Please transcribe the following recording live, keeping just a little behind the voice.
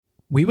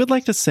We would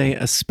like to say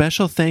a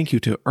special thank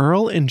you to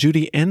Earl and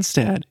Judy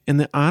Enstad in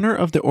the honor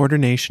of the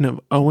ordination of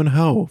Owen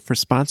Ho for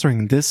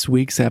sponsoring this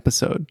week's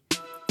episode.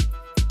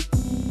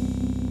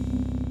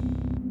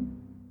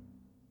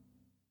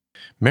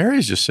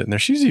 Mary's just sitting there.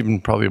 She's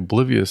even probably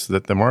oblivious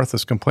that the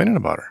Martha's complaining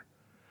about her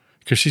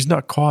because she's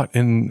not caught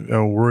and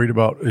worried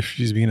about if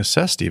she's being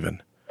assessed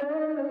even.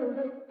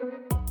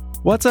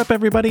 What's up,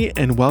 everybody,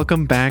 and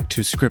welcome back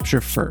to Scripture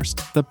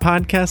First, the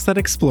podcast that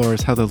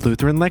explores how the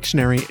Lutheran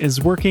lectionary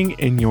is working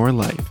in your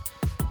life.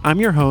 I'm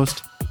your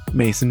host,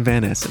 Mason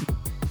Van Essen.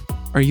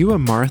 Are you a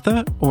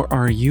Martha or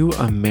are you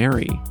a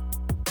Mary?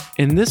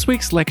 In this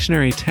week's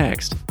lectionary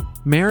text,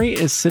 Mary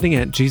is sitting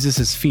at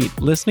Jesus'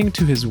 feet listening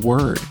to his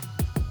word.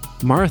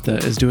 Martha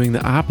is doing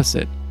the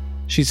opposite.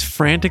 She's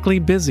frantically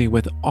busy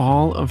with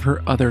all of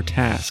her other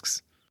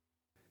tasks.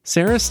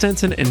 Sarah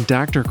Stenson and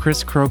Dr.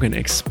 Chris Krogan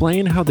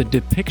explain how the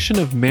depiction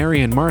of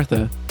Mary and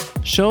Martha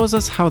shows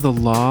us how the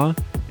law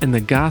and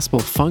the gospel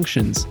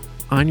functions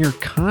on your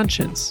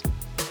conscience,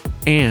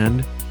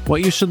 and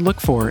what you should look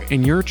for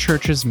in your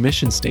church's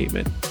mission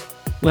statement.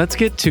 Let's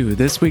get to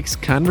this week's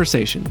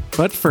conversation,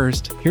 but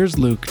first, here's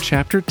Luke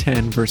chapter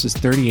 10, verses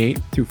 38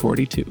 through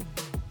 42.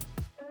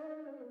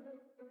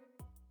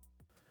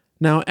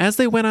 Now, as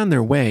they went on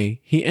their way,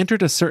 he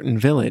entered a certain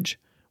village,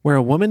 where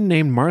a woman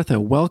named Martha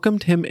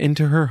welcomed him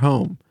into her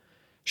home.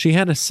 She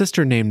had a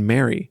sister named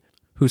Mary,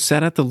 who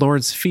sat at the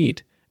Lord's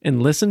feet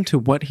and listened to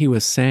what he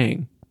was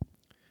saying.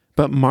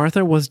 But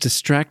Martha was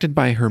distracted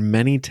by her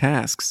many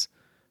tasks.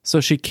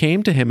 So she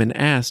came to him and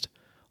asked,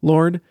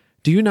 "Lord,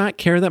 do you not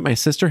care that my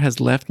sister has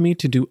left me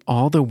to do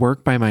all the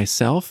work by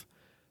myself?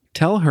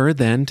 Tell her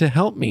then to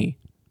help me."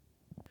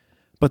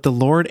 But the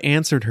Lord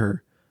answered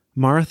her,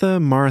 "Martha,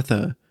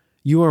 Martha,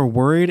 you are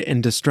worried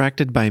and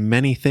distracted by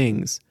many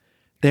things.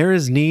 There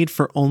is need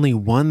for only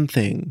one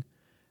thing.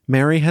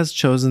 Mary has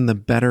chosen the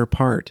better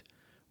part,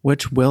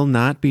 which will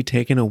not be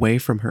taken away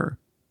from her."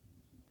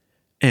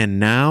 And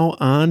now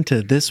on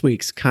to this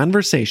week's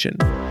conversation.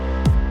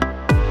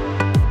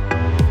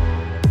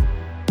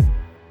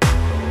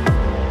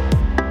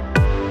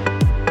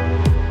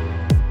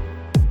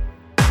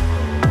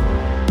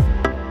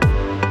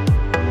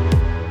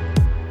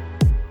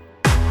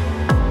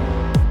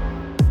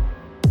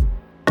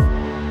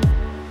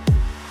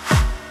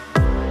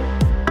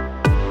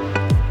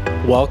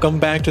 Welcome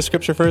back to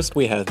Scripture First.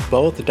 We have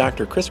both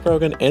Dr. Chris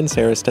Krogan and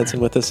Sarah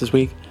Stenson with us this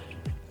week.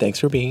 Thanks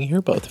for being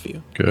here, both of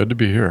you. Good to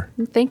be here.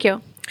 Thank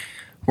you.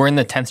 We're in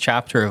the 10th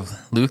chapter of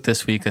Luke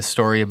this week, a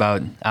story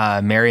about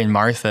Mary and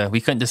Martha.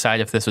 We couldn't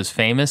decide if this was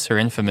famous or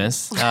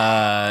infamous. It's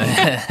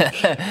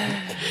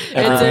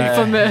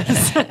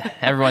infamous.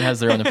 Everyone has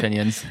their own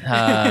opinions.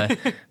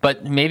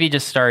 But maybe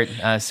just start,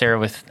 Sarah,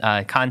 with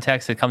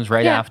context. It comes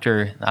right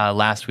after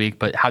last week,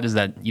 but how does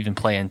that even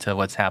play into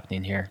what's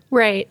happening here?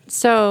 Right.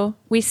 So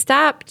we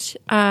stopped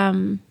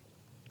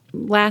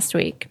last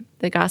week.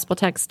 The gospel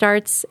text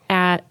stops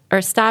at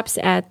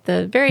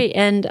the very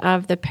end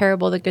of the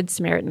parable of the Good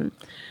Samaritan.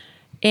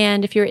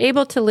 And if you're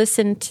able to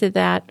listen to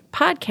that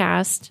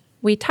podcast,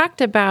 we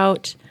talked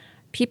about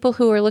people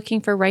who are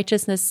looking for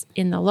righteousness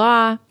in the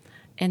law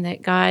and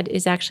that God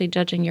is actually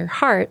judging your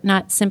heart,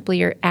 not simply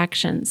your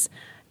actions.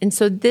 And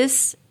so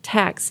this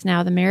text,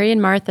 now the Mary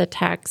and Martha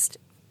text,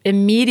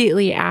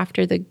 immediately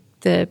after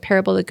the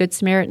parable of the Good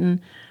Samaritan,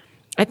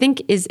 I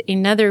think is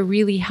another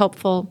really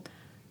helpful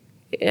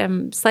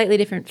slightly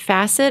different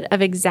facet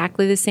of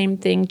exactly the same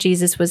thing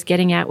Jesus was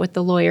getting at with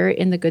the lawyer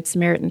in the Good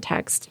Samaritan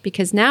text.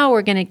 Because now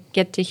we're going to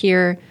get to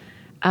hear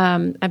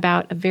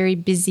about a very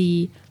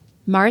busy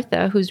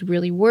Martha who's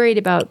really worried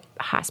about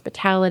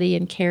hospitality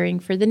and caring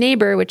for the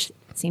neighbor, which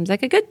seems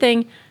like a good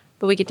thing,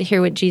 but we get to hear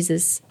what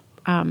Jesus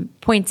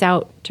points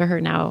out to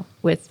her now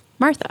with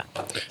Martha.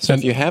 So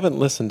if you haven't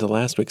listened to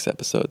last week's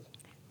episode,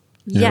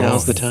 yes,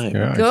 now's the time.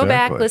 Yeah, Go exactly.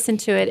 back, listen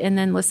to it, and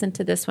then listen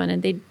to this one,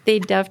 and they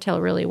dovetail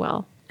really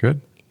well. Good.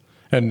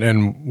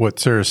 And what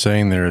Sarah's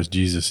saying there is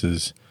Jesus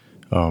is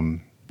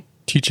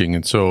teaching.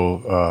 And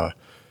so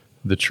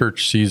the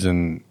church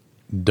season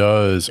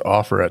does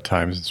offer at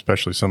times,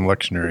 especially some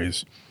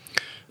lectionaries,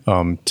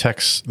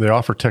 texts. They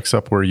offer texts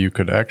up where you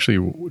could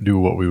actually do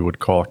what we would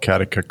call a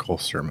catechetical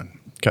sermon.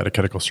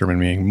 Catechetical sermon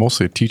meaning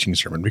mostly a teaching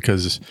sermon,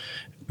 because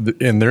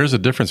and there is a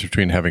difference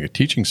between having a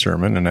teaching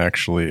sermon and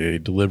actually a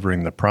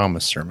delivering the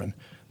promise sermon.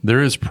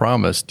 There is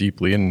promise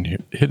deeply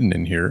hidden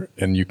in here,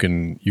 and you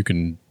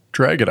can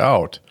drag it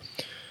out.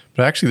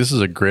 But actually, this is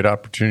a great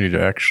opportunity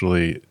to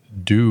actually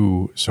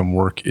do some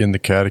work in the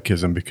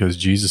catechism, because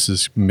Jesus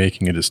is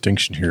making a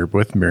distinction here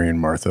with Mary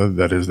and Martha.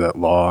 That is that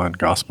law and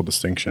gospel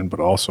distinction, but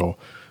also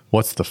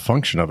what's the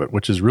function of it,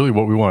 which is really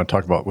what we want to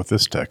talk about with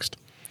this text,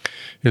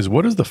 is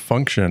what is the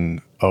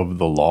function of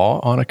the law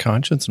on a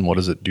conscience, and what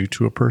does it do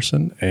to a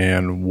person,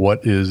 and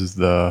what is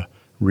the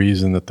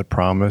reason that the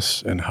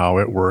promise and how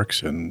it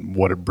works and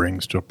what it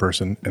brings to a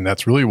person. And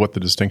that's really what the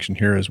distinction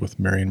here is with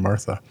Mary and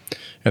Martha.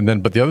 And then,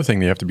 but the other thing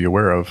that you have to be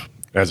aware of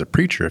as a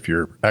preacher, if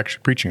you're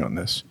actually preaching on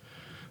this,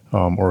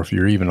 or if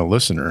you're even a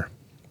listener,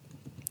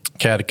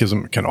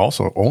 catechism can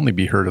also only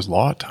be heard as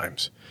law at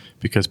times,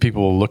 because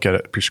people will look at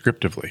it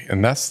prescriptively.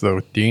 And that's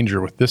the danger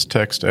with this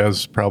text,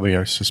 as probably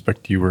I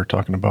suspect you were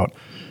talking about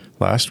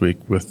last week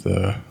with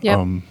the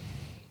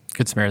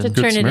Good Samaritan.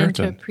 To turn it into a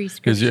Samaritan.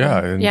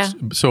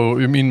 prescription. So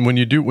I mean, when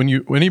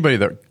anybody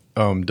that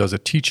does a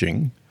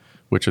teaching,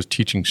 which is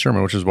teaching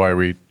sermon, which is why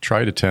we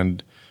try to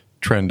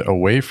trend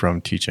away from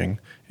teaching.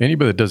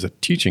 Anybody that does a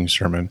teaching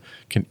sermon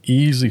can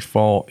easily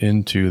fall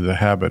into the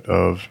habit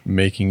of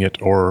making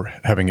it or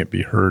having it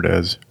be heard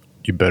as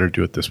you better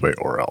do it this way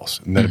or else,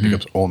 and then it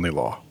becomes only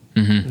law.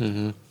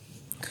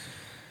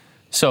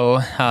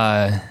 So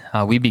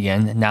we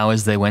begin. Now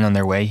as they went on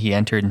their way, he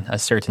entered a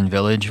certain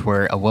village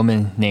where a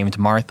woman named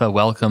Martha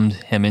welcomed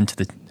him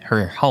into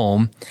her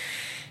home.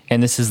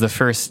 And this is the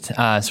first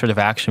sort of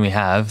action we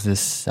have.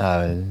 This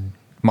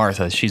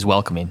Martha, she's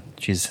welcoming.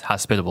 She's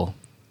hospitable.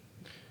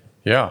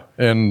 Yeah,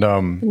 and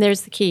And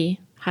there's the key: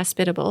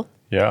 hospitable,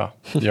 yeah,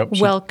 yep.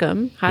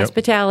 welcome,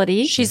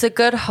 hospitality. She's a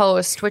good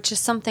host, which is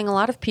something a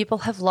lot of people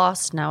have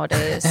lost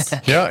nowadays.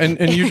 Yeah, and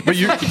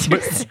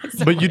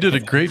but you did a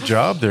great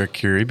job there,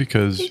 Carrie,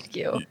 because Thank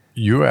you.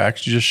 you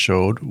actually just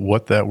showed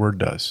what that word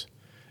does.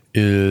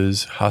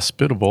 Is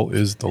hospitable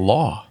is the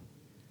law.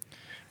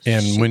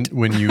 And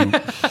when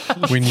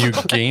you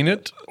gain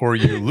it or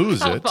you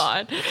lose it,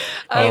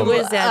 It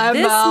was at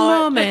this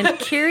moment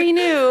Carrie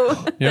knew.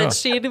 yeah. That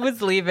she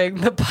was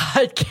leaving the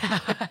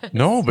podcast.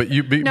 No, but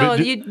you you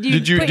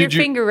put your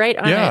finger right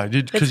on it. Yeah,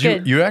 That's because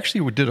good. you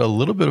actually did a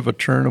little bit of a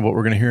turn of what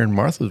we're going to hear in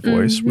Martha's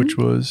voice, which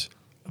was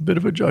a bit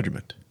of a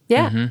judgment.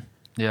 Yeah.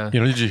 Yeah. You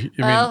know, did you?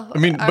 Well, I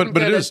mean, I'm but it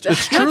good is. at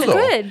It's true That's though.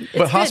 good. It's But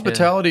good.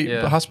 hospitality,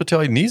 Yeah.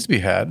 hospitality needs to be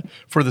had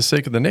for the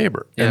sake of the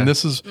neighbor, Yeah. and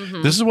this is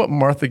what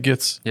Martha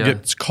gets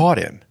caught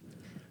in.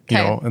 You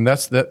Okay. know, and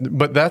that's that.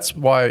 But that's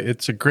why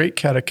it's a great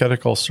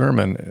catechetical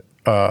sermon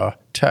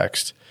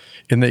text,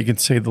 in that you can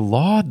say the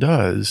law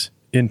does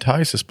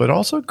entice us, but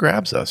also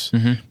grabs us.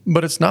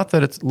 But it's not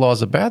that law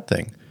is a bad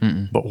thing.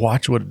 But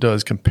watch what it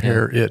does.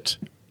 Compare it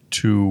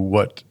to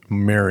what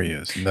Mary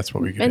is, and that's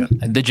what we get.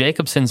 And- at. The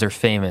Jacobsons are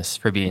famous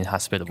for being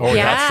hospitable. Oh,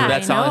 yeah.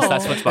 That's I honest. know.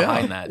 That's what's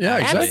behind that. Yeah,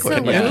 exactly.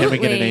 Absolutely. Yeah. Can we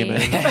get an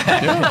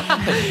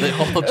amen? The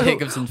whole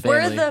Jacobson family.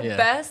 We're the yeah.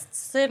 best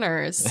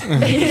sinners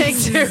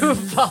to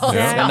fall And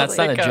that's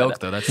not a South joke, Dakota.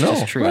 though. That's No,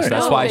 just true. right. So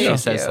that's why she Thank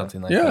says you.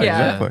 something like Yeah, that.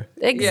 exactly.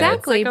 Exactly. Yeah,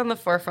 it's like on the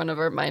forefront of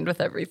our mind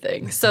with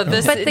everything. So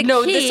this, But the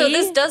so key-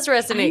 this does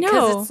resonate I know.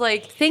 because it's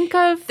like Think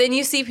of then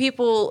you see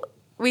people.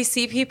 We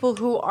see people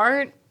who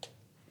aren't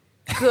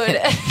good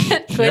at good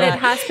at It's not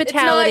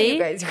hospitality. you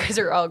guys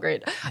are all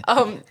great.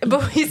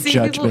 But we see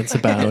Judgments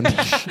people abound.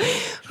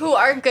 who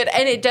aren't good,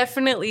 and it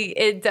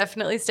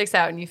definitely sticks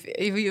out, and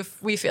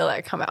we feel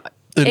that come out.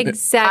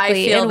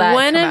 Exactly. I feel And that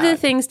one come of the out.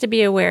 things to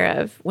be aware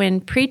of when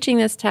preaching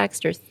this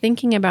text or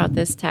thinking about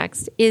this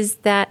text is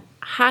that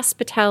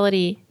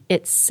hospitality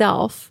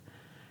itself,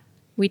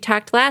 we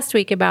talked last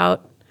week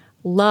about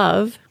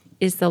love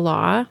is the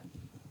law,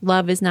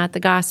 love is not the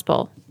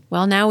gospel.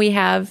 Well, now we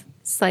have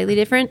slightly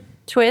different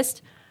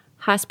twist.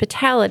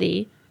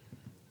 Hospitality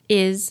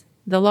is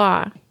the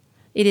law.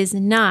 It is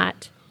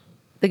not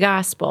the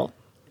gospel.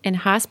 And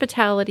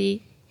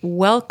hospitality,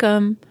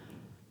 welcome,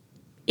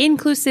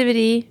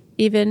 inclusivity,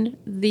 even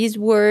these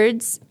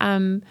words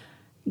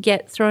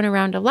get thrown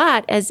around a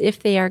lot as if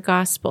they are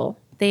gospel.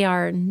 They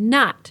are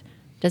not.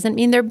 Doesn't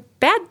mean they're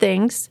bad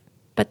things,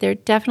 but they're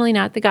definitely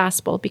not the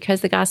gospel,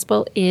 because the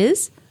gospel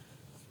is,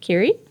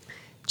 Carrie?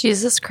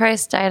 Jesus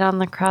Christ died on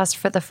the cross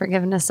for the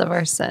forgiveness of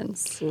our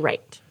sins.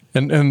 Right.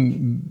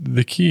 And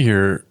the key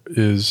here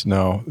is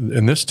now,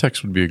 and this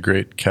text would be a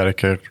great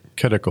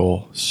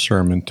catechetical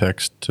sermon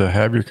text to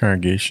have your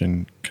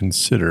congregation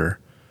consider.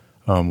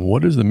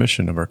 What is the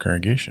mission of our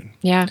congregation?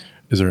 Yeah.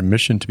 Is there a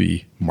mission to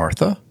be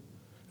Martha?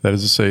 That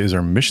is to say, is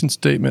our mission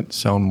statement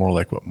sound more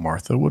like what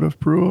Martha would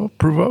approve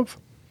of?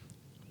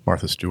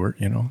 Martha Stewart,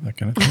 that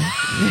kind of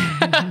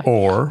thing.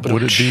 Or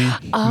would it be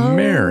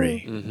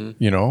Mary?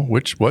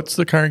 What's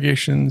the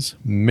congregation's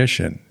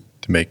mission?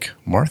 To make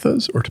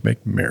Martha's or to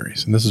make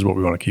Mary's? And this is what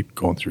we want to keep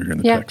going through here in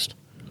the text.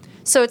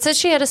 So it says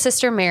she had a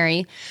sister,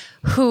 Mary,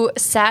 who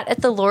sat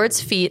at the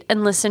Lord's feet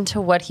and listened to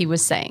what he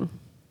was saying.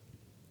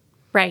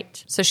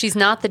 Right. So she's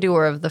not the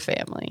doer of the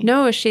family.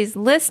 No, she's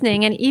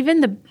listening. And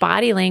even the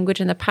body language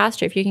and the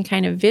posture, if you can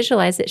kind of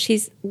visualize it,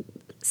 she's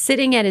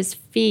sitting at his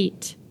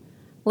feet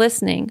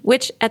listening,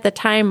 which at the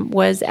time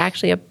was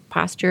actually a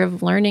posture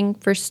of learning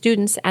for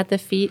students at the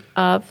feet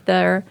of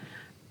their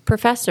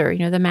professor,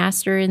 the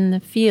master in the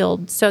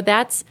field. So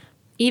that's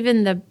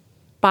even the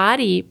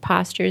body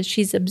posture.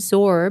 She's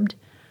absorbed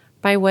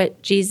by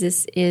what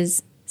Jesus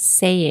is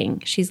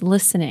saying. She's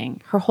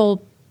listening. Her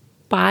whole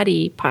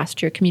body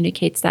posture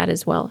communicates that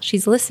as well.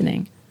 She's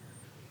listening.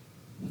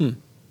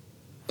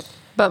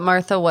 But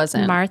Martha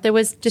wasn't. Martha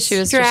was distracted. She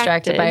was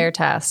distracted by her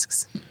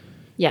tasks.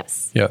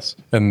 Yes. Yes,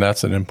 and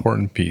that's an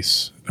important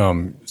piece.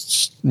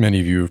 Many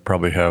of you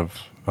probably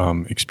have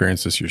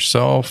experienced this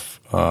yourself,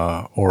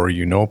 or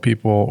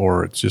people,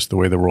 or it's just the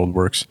way the world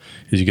works,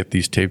 is you get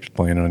these tapes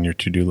playing on your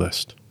to-do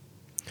list.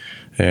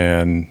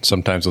 And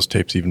sometimes those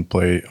tapes even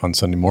play on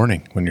Sunday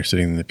morning when you're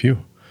sitting in the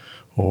pew.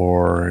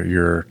 or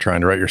you're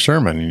trying to write your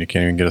sermon and you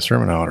can't even get a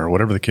sermon out, or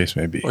whatever the case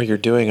may be. Or you're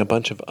doing a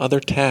bunch of other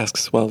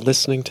tasks while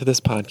listening to this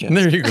podcast.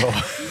 There you go.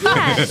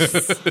 Yes,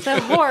 the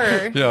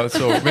horror. Yeah,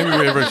 so maybe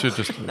everybody should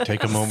just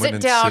take a moment Sit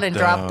and down sit and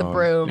drop the down.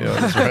 broom. Yeah,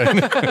 that's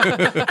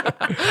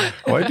right.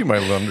 Well, I do my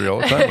laundry all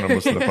the time when I'm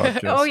listening to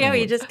podcasts. Oh yeah,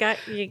 you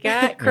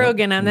got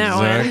Krogan on that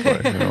one.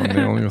 Exactly.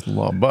 Nailing with the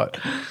law, but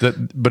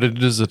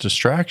it is a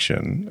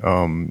distraction.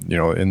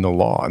 In the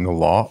law, and the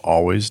law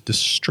always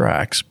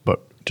distracts,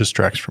 but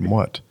distracts from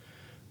what?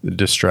 It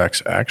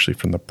distracts actually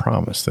from the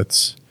promise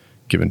that's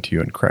given to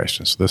you in Christ,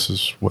 and so this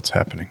is what's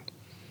happening.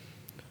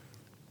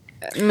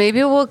 Maybe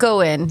we'll go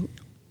in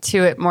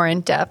to it more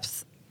in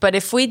depth, but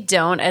if we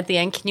don't at the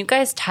end, can you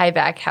guys tie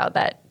back how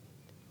that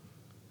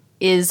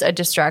is a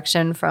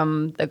distraction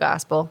from the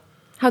gospel?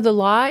 How the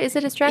law is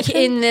a distraction?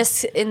 In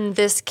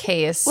this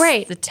case,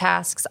 Right. the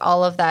tasks,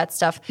 all of that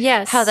stuff.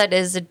 Yes. How that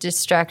is a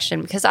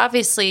distraction. Because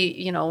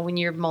obviously, when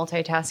you're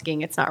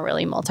multitasking, it's not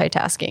really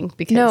multitasking.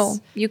 Because No,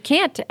 you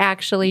can't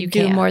actually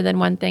do can't. more than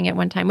one thing at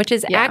one time, which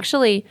is Yeah.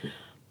 actually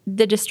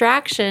the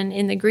distraction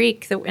in the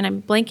Greek. And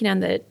I'm blanking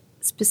on the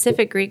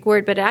specific Greek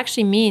word, but it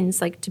actually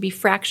means like to be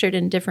fractured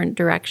in different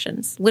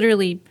directions,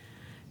 literally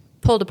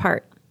pulled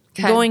apart,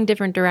 Okay. going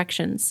different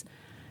directions.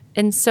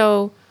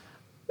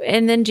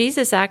 And then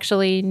Jesus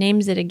actually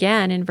names it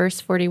again in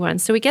verse 41.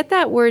 So we get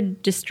that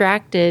word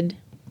distracted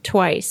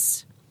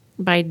twice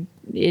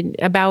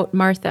about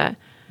Martha.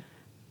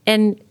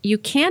 And you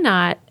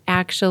cannot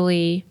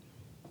actually,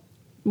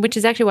 which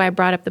is actually why I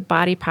brought up the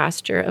body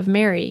posture of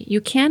Mary, you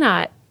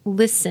cannot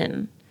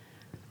listen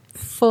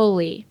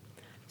fully,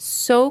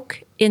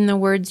 soak in the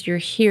words you're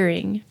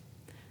hearing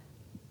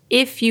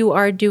if you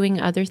are doing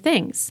other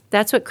things.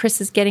 That's what Chris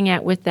is getting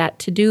at with that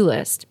to-do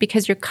list,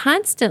 because you're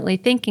constantly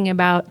thinking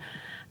about,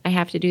 I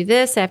have to do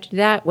this, I have to do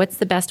that. What's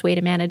the best way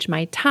to manage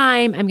my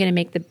time? I'm going to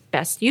make the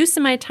best use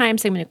of my time,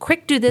 so I'm going to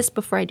quick do this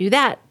before I do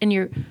that. And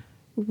you're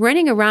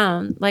running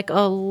around like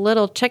a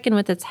little chicken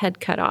with its head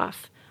cut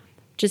off,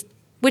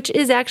 which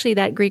is actually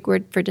that Greek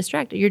word for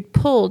distracted. You're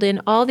pulled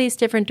in all these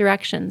different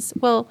directions.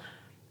 Well,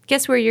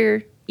 guess where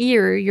your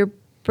ear, your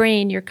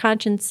brain, your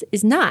conscience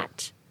is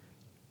not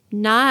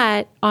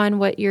on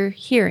what you're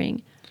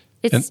hearing.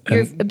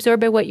 You're absorbed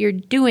by what you're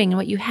doing and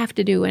what you have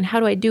to do and how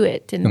do I do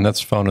it. And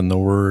that's found in the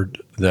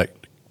word that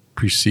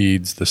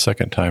precedes the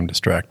second time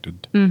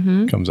distracted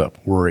comes up,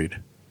 worried.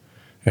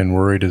 And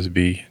worried is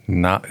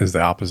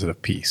the opposite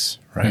of peace,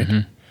 right?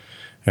 Mm-hmm.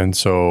 And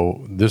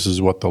so this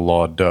is what the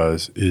law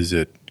does, is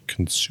it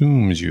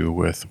consumes you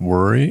with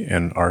worry,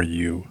 and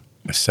you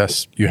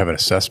have an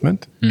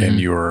assessment and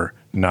you're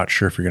not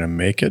sure if you're going to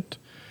make it.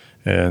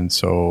 And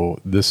so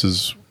this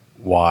is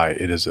why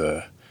it is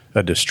a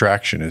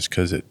distraction, is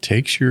because it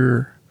takes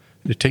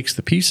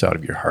the peace out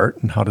of your heart.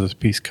 And how does the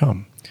peace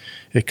come?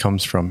 It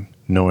comes from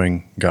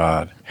knowing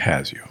God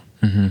has you.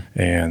 Mm-hmm.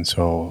 And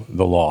so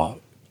the law,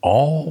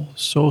 all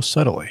so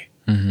subtly.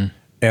 Mm-hmm.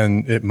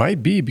 And it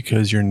might be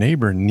because your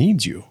neighbor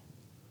needs you.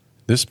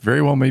 This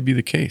very well may be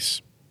the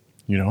case,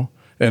 And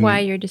why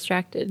you're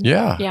distracted.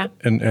 Yeah. Yeah.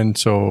 And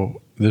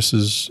so this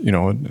is,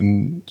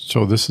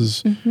 this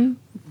is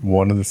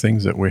one of the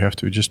things that we have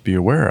to just be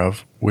aware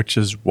of, which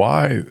is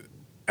why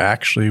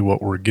actually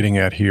what we're getting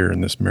at here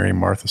in this Mary and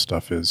Martha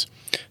stuff is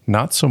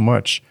not so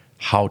much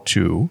how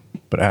to,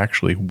 but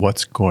actually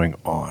what's going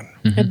on.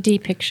 Mm-hmm.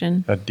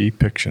 A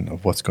depiction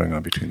of what's going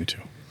on between the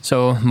two.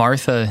 So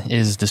Martha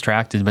is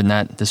distracted, but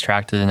not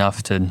distracted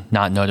enough to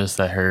not notice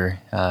that her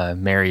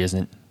Mary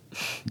isn't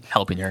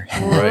helping her.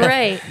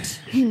 Right.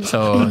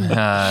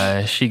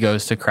 So she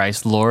goes to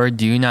Christ, Lord,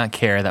 do you not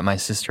care that my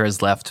sister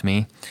has left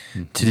me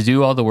to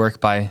do all the work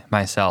by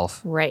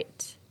myself?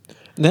 Right.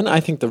 Then I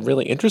think the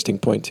really interesting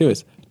point too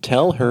is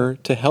tell her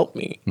to help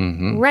me.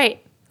 Mm-hmm.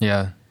 Right.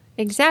 Yeah.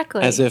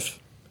 Exactly. As if,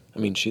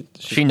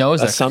 she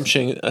knows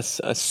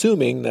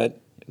assuming that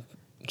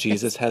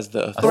Jesus has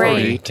the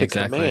authority to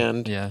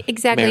command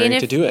exactly. Mary and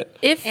to do it.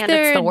 And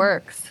it's the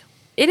works.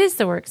 It is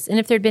the works. And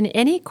if there'd been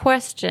any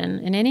question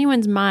in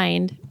anyone's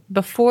mind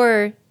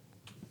before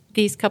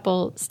these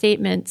couple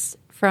statements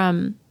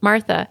from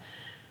Martha,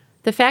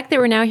 the fact that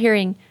we're now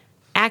hearing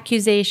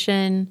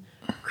accusation,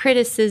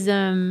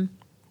 criticism,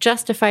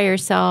 justify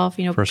yourself,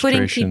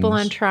 putting people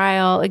on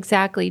trial,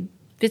 exactly.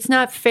 It's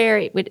not fair.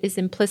 It is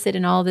implicit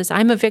in all this.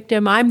 I'm a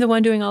victim. I'm the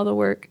one doing all the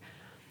work.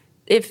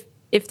 If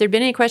there'd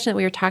been any question that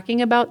we were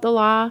talking about the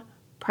law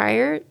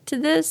prior to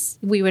this,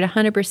 we would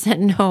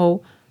 100%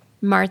 know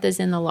Martha's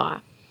in the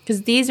law.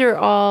 Because these are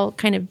all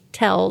kind of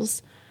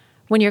tells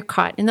when you're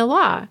caught in the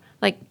law.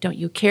 Like, don't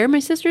you care my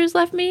sister has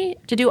left me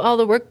to do all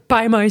the work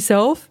by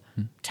myself?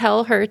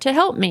 Tell her to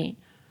help me.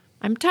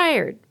 I'm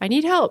tired. I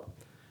need help.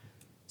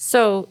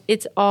 So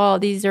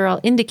these are all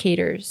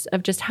indicators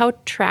of just how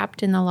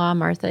trapped in the law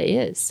Martha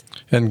is.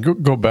 And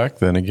go back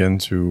then again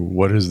to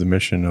what is the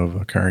mission of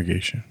a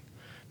congregation?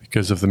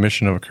 Because if the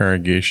mission of a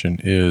congregation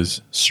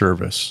is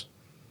service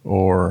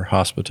or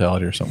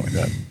hospitality or something like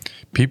that,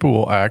 people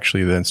will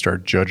actually then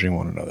start judging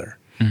one another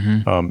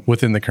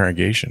within the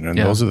congregation. And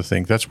those are the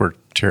things, that's where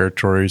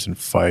territories and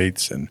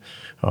fights and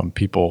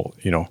people,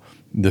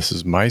 this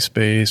is my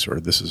space or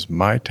this is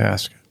my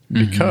task.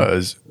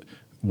 Because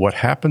what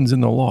happens in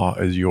the law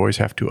is you always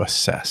have to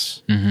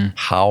assess.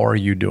 How are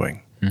you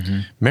doing?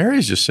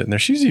 Mary's just sitting there.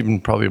 She's even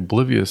probably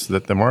oblivious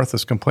that the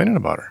Martha's complaining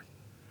about her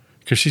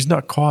because she's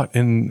not caught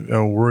in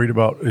worried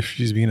about if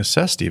she's being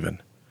assessed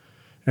even.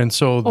 And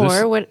so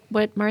this, Or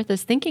what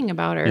Martha's thinking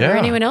about her, Yeah. or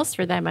anyone else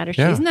for that matter.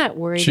 Yeah. She's not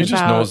worried She just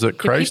about. knows that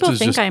Christ do people is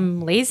think just-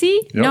 I'm lazy?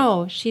 Yep.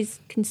 No, she's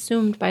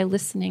consumed by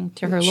listening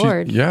to her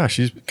Lord. Yeah,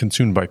 she's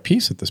consumed by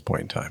peace at this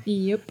point in time.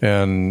 Yep.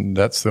 And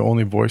that's the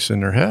only voice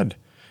in her head.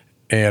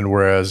 And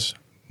whereas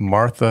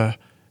Martha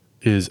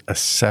is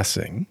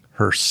assessing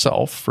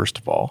herself, first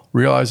of all,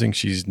 realizing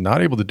she's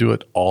not able to do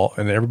it all.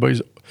 And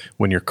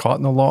when you're caught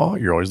in the law,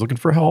 you're always looking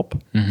for help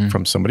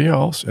from somebody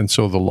else. And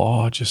so the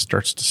law just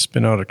starts to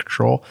spin out of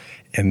control.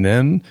 And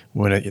then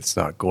when it's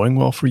not going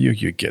well for you,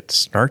 you get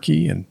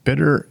snarky and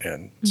bitter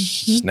and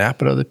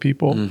snap at other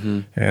people.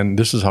 And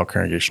this is how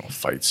congregational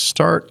fights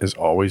start, is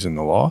always in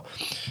the law.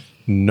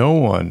 No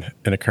one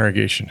in a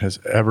congregation has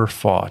ever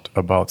fought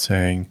about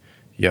saying,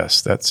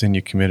 yes, that sin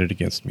you committed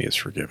against me is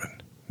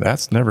forgiven.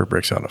 That's never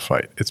breaks out in a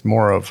fight. It's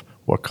more of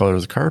what color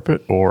is the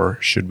carpet, or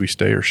should we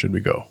stay or should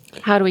we go?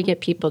 How do we get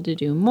people to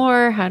do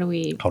more? How do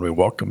we How do we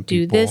welcome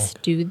do people? this,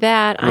 do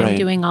that? I'm Right,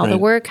 doing all the right.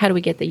 work. How do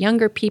we get the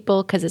younger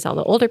people? Because it's all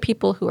the older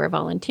people who are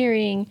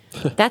volunteering.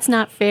 That's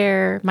not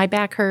fair. My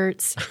back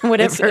hurts.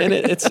 Whatever. It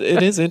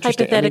is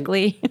interesting.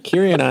 Hypothetically. I mean,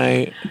 Kiri and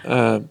I,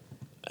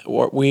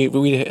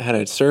 we had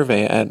a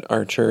survey at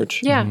our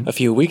church Yeah. a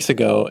few weeks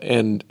ago,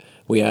 and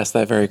we asked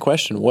that very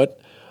question: what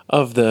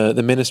of the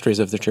ministries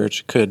of the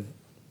church could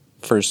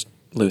First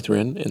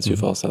Lutheran in Sioux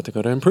Falls, South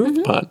Dakota, improve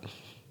upon?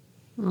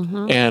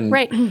 And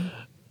Right.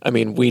 I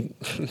mean,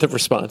 the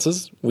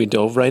responses, we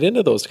dove right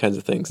into those kinds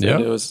of things. Yeah.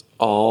 And it was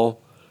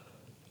all,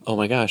 oh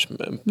my gosh,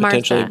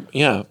 potentially,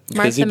 Martha,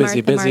 busy.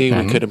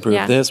 Martha. We could improve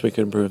Yeah. this, we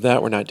could improve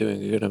that. We're not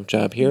doing a good enough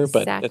job here,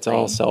 but it's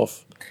all Exactly.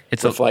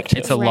 self-reflective.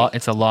 It's a law. Right.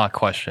 It's a law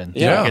question.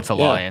 Yeah. It's a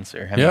law Yeah.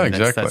 answer. I Yeah, mean,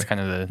 exactly. That's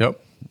kind of the.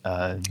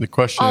 The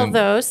question.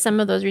 Although some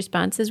of those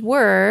responses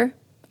were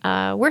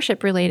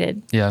worship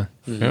related. Yeah.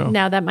 Yeah.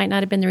 Now, that might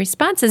not have been the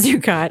responses you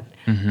got,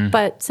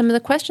 but some of the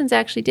questions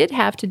actually did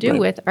have to do Right.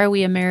 with, are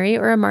we a Mary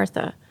or a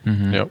Martha?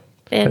 Yep.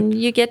 And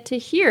you get to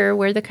hear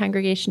where the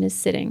congregation is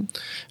sitting.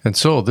 And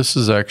so this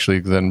is actually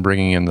then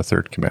bringing in the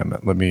third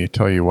commandment. Let me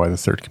tell you why the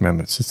third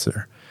commandment sits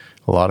there.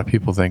 A lot of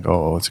people think,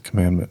 oh, it's a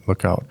commandment,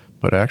 look out.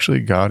 But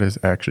actually, God has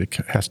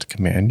to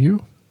command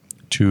you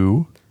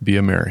to be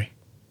a Mary.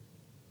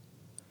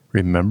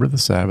 Remember the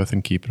Sabbath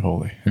and keep it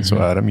holy. And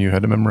so, Adam, you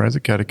had to memorize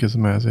the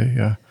catechism as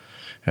a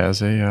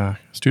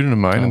student of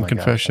mine in my gosh,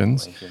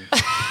 Confessions.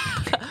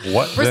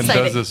 What then Recite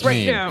does it this right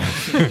mean? now.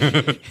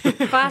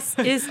 Was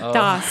ist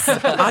das?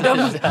 Adam,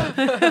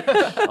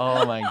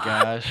 Oh my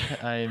gosh,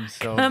 I am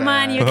so. come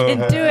bad. on, you can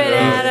do it,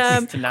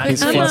 Adam. It's not,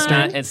 He's it's flustered.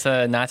 not, it's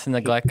not to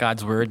neglect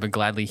God's word, but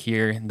gladly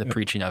hear the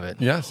preaching of it.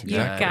 Yes,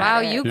 exactly. got Wow,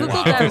 it. you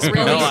Googled that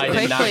really No, I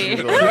did not quickly.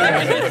 Google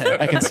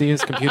it. I can see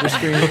his computer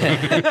screen.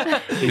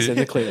 He's in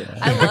the clear.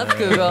 I love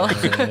Google.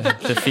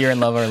 To fear and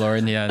love our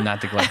Lord,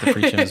 not neglect the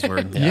preaching of His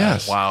word. Yeah.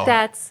 Yes. Wow.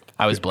 That's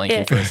I was blanking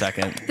it. for a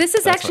second. This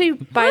is actually,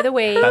 by the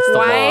way, That's the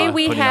why law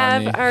we putting on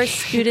have me. our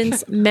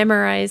students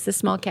memorize the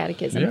small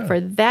catechism Yeah. for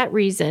that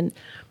reason.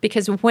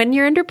 Because when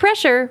you're under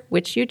pressure,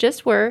 which you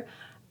just were,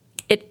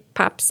 it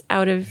pops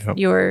out of Yep.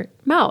 your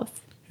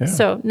mouth. Yeah.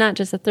 So not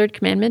just the third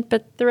commandment,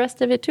 but the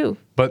rest of it too.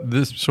 But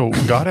so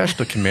God has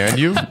to command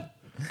you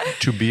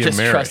to be Just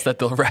a Mary. trust that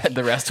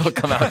the rest will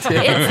come out too.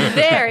 It's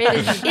there. It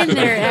is in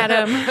there,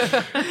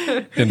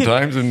 Adam. In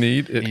times of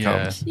need, it Yeah.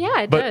 comes.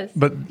 Yeah, it But does.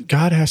 but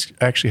God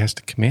actually has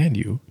to command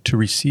you to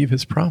receive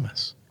His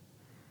promise.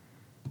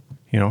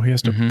 He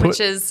has to put. Which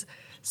is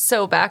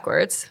so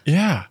backwards.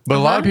 Yeah, but a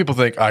lot of people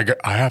think I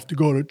have to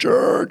go to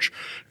church.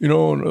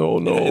 No.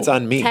 It's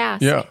on me.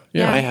 Task.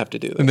 Yeah. I have to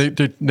do this.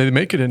 And they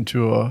make it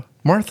into a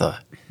Martha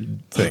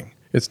thing.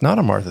 It's not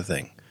a Martha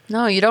thing.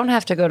 No, you don't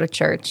have to go to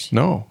church.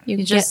 No. You You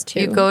get just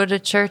to. you go to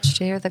church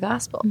to hear the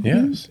gospel.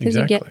 Yes, you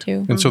exactly. get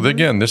to. And so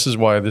again, this is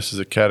why this is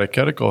a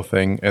catechetical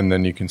thing, and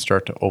then you can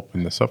start to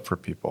open this up for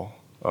people.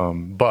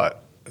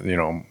 But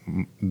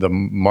the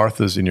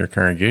Marthas in your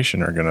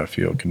congregation are going to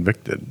feel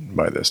convicted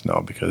by this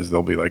now because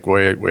they'll be like,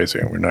 wait a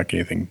second, we're not getting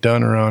anything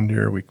done around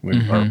here.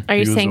 Our Are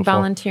you views saying will fall-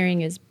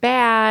 volunteering is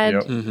bad?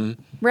 Yep. Mm-hmm. Or are you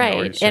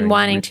Right. saying And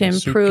wanting to reaching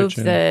soup improve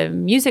kitchen? the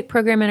music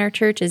program in our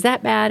church, is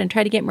that bad? And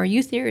try to get more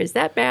youth here, is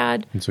that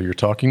bad? And so you're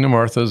talking to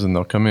Marthas, and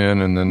they'll come in,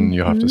 and then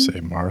you have to Mm-hmm. say,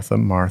 Martha,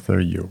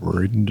 Martha, you're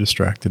worried and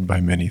distracted by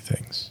many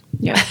things.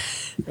 Yeah.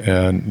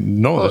 And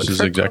no, this is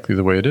for- exactly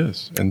the way it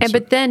is. And so,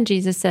 But then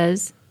Jesus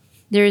says,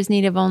 there is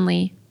need of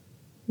only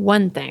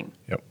one thing,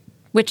 yep,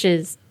 which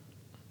is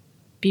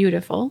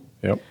beautiful.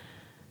 yep.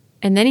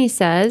 And then he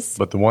says,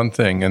 But the one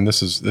thing, and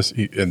this is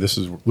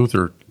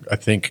Luther, I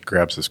think,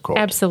 grabs this quote.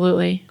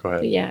 absolutely. Go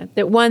ahead. Yeah.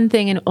 That one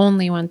thing and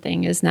only one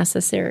thing is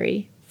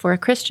necessary for a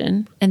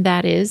Christian, and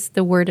that is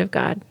the Word of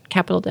God,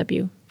 capital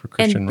W. For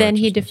Christian And then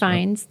he righteousness,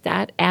 defines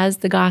that as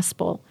the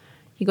gospel.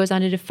 He goes on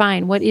to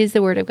define what is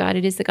the Word of God.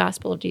 It is the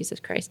gospel of Jesus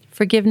Christ.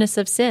 Forgiveness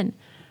of sin.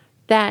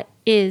 That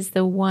is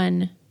the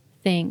one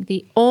thing,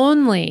 the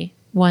only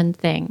one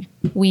thing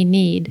we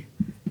need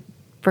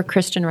for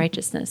Christian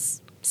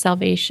righteousness,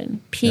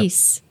 salvation,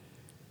 peace.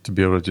 To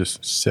be able to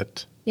just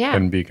sit Yeah.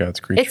 and be God's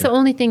creature. It's the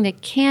only thing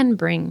that can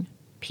bring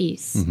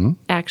peace,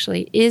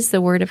 actually, is the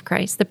word of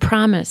Christ, the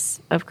promise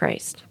of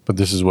Christ. But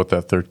this is what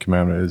that third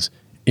commandment is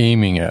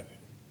aiming at.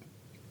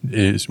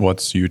 It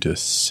wants you to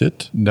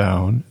sit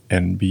down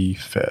and be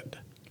fed.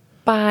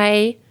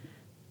 By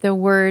the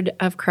word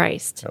of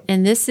Christ. Yep.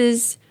 And this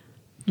is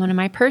one of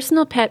my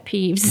personal pet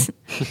peeves.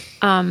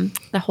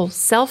 The whole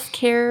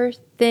self-care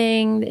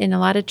thing in a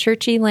lot of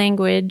churchy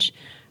language.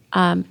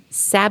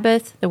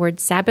 Sabbath, the word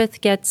Sabbath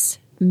gets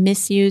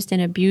misused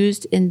and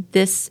abused in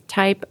this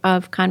type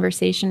of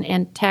conversation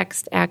and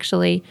text,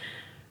 actually,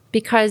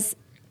 because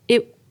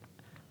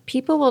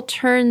people will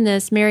turn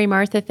this Mary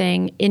Martha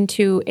thing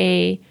into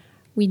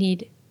we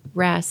need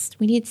rest.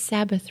 We need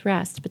Sabbath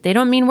rest. But they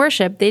don't mean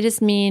worship. They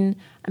just mean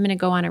I'm going to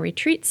go on a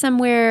retreat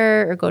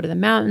somewhere or go to the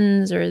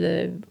mountains or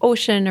the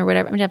ocean or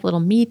whatever. I'm going to have a little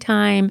me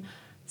time,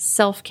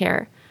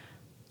 self-care.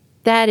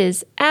 That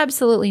is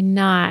absolutely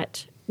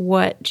not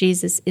what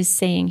Jesus is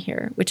saying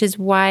here, which is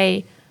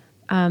why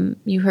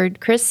you heard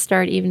Chris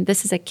start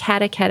this is a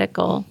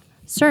catechetical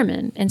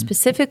sermon. And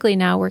specifically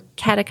now we're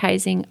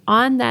catechizing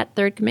on that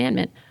third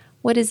commandment.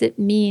 What does it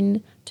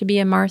mean to be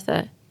a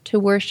Martha, to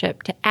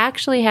worship, to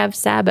actually have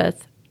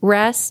Sabbath,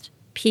 rest,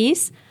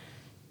 peace?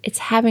 It's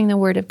having the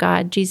word of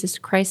God, Jesus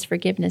Christ's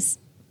forgiveness,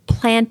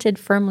 planted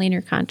firmly in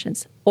your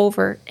conscience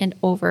over and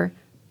over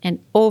and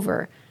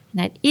over.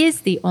 And that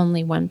is the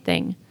only one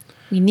thing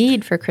we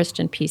need for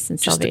Christian peace and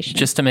salvation.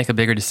 Just to make a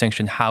bigger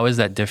distinction, how is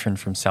that different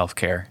from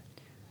self-care?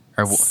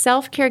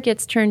 Self-care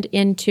gets turned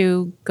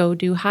into go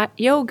do hot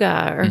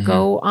yoga or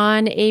go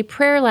on a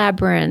prayer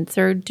labyrinth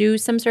or do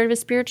some sort of a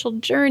spiritual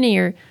journey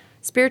or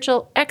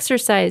spiritual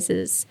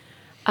exercises,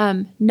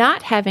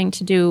 not having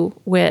to do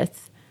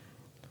with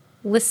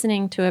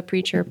listening to a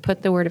preacher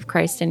put the word of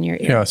Christ in your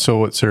ear. Yeah, so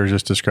what Sarah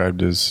just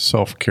described is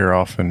self-care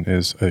often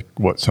is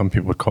what some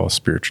people would call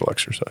spiritual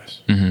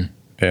exercise.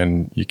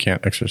 And you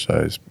can't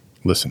exercise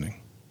listening.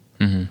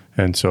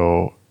 And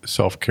so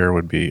self-care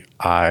would be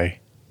I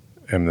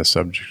am the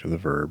subject of the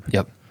verb.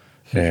 Yep.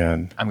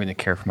 And I'm going to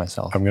care for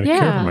myself. I'm going to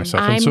care for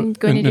myself. I'm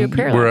going to do a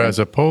prayer. Whereas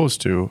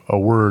opposed to a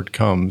word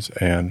comes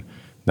and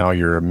now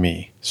you're a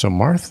me. So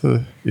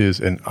Martha is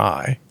an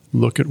I.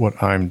 Look at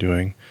what I'm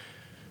doing.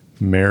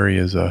 Mary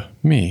is a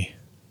me.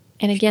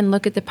 And again,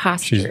 look at the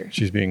posture.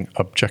 She's being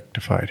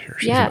objectified here.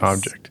 She's an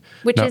object.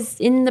 Which Now, is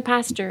in the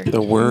posture.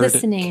 The word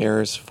listening.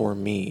 cares for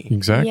me.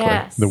 Exactly.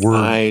 Yes. The word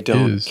I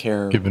don't is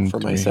care given for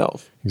to me.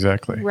 myself.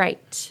 Exactly.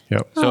 Right.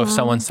 Yep. So if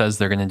someone says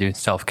they're going to do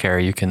self-care,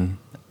 you can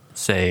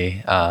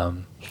say,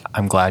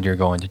 I'm glad you're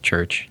going to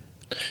church.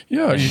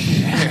 Yeah, you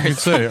can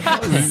say.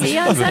 See you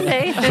on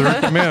Sunday.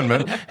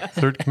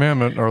 Third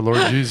commandment, our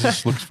Lord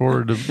Jesus looks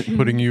forward to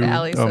putting you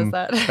Allie says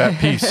that. at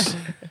peace.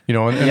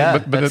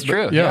 That's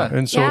true. Yeah,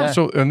 and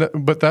so Yeah.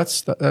 but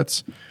that's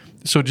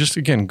so just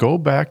again go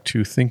back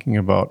to thinking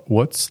about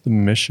what's the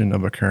mission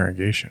of a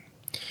congregation.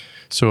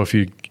 So if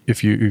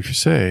you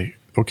say,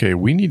 okay,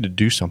 we need to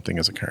do something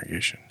as a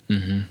congregation,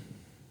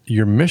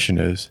 your mission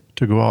is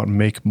to go out and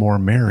make more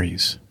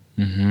Marys,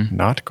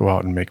 not go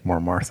out and make more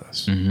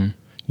Marthas.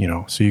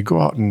 So you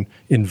go out and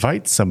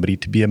invite somebody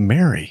to be a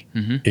Mary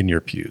in your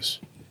pews.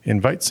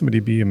 Invite somebody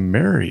to be a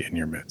Mary in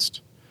your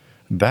midst.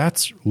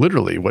 That's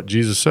literally what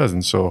Jesus says.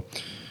 And so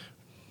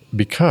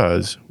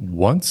because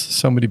once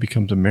somebody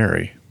becomes a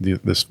Mary,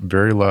 this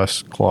very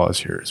last clause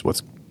here is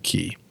what's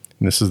key.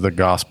 And this is the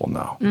gospel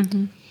now.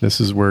 This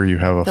is where you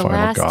have a The final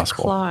last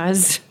gospel.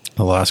 clause.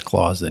 The last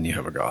clause, then you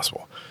have a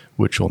gospel,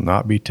 which will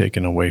not be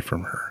taken away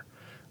from her.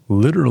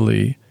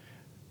 Literally,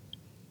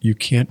 you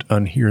can't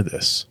unhear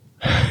this.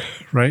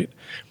 Right?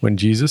 When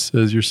Jesus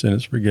says your sin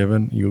is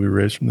forgiven, you'll be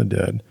raised from the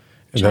dead,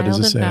 and that is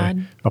to Child of say,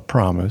 God. a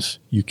promise,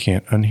 you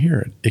can't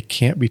unhear it. It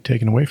can't be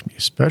taken away from you,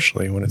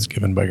 especially when it's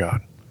given by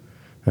God.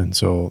 And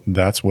so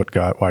that's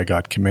why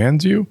God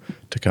commands you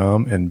to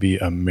come and be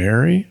a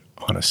Mary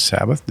on a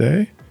Sabbath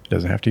day. It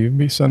doesn't have to even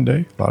be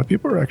Sunday. A lot of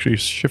people are actually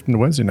shifting to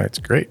Wednesday nights.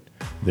 Great.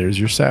 There's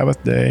your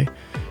Sabbath day.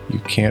 You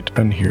can't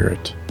unhear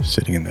it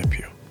sitting in that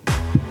pew.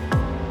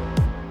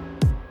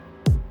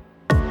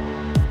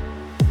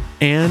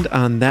 And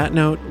on that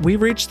note,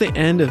 we've reached the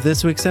end of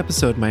this week's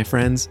episode, my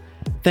friends.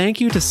 Thank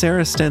you to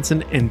Sarah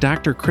Stenson and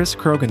Dr. Chris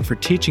Krogan for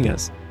teaching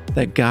us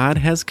that God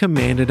has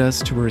commanded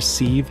us to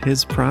receive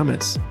his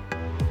promise.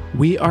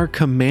 We are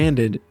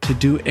commanded to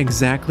do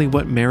exactly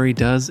what Mary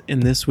does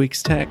in this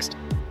week's text.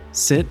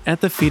 Sit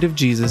at the feet of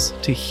Jesus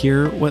to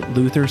hear what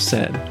Luther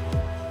said.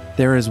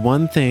 There is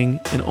one thing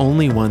and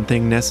only one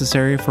thing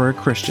necessary for a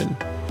Christian: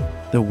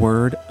 the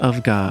Word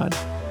of God.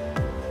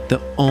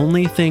 The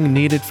only thing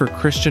needed for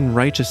Christian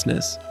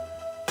righteousness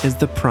is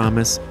the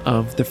promise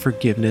of the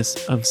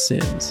forgiveness of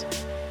sins.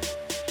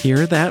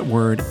 Hear that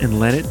word and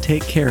let it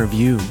take care of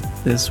you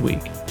this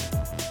week.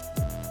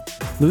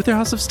 Luther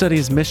House of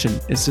Study's mission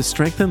is to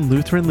strengthen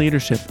Lutheran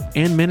leadership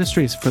and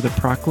ministries for the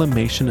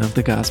proclamation of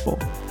the gospel.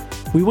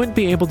 We wouldn't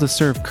be able to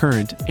serve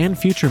current and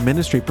future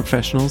ministry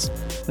professionals,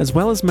 as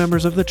well as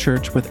members of the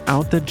church,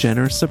 without the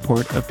generous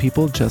support of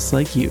people just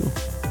like you.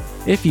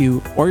 If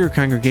you or your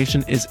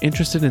congregation is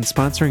interested in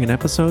sponsoring an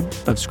episode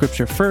of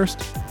Scripture First,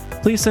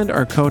 please send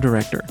our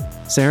co-director,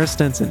 Sarah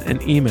Stenson,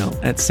 an email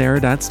at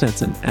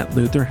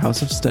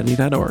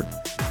sarah.stenson@lutherhouseofstudy.org.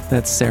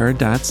 That's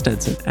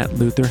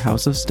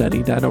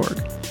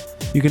sarah.stenson@lutherhouseofstudy.org.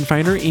 You can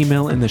find her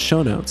email in the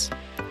show notes,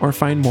 or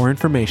find more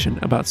information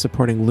about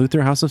supporting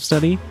Luther House of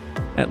Study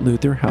at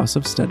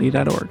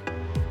lutherhouseofstudy.org.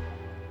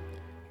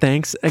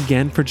 Thanks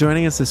again for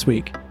joining us this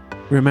week.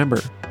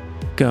 Remember,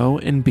 go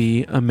and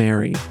be a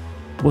Mary.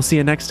 We'll see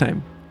you next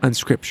time on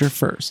Scripture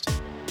First.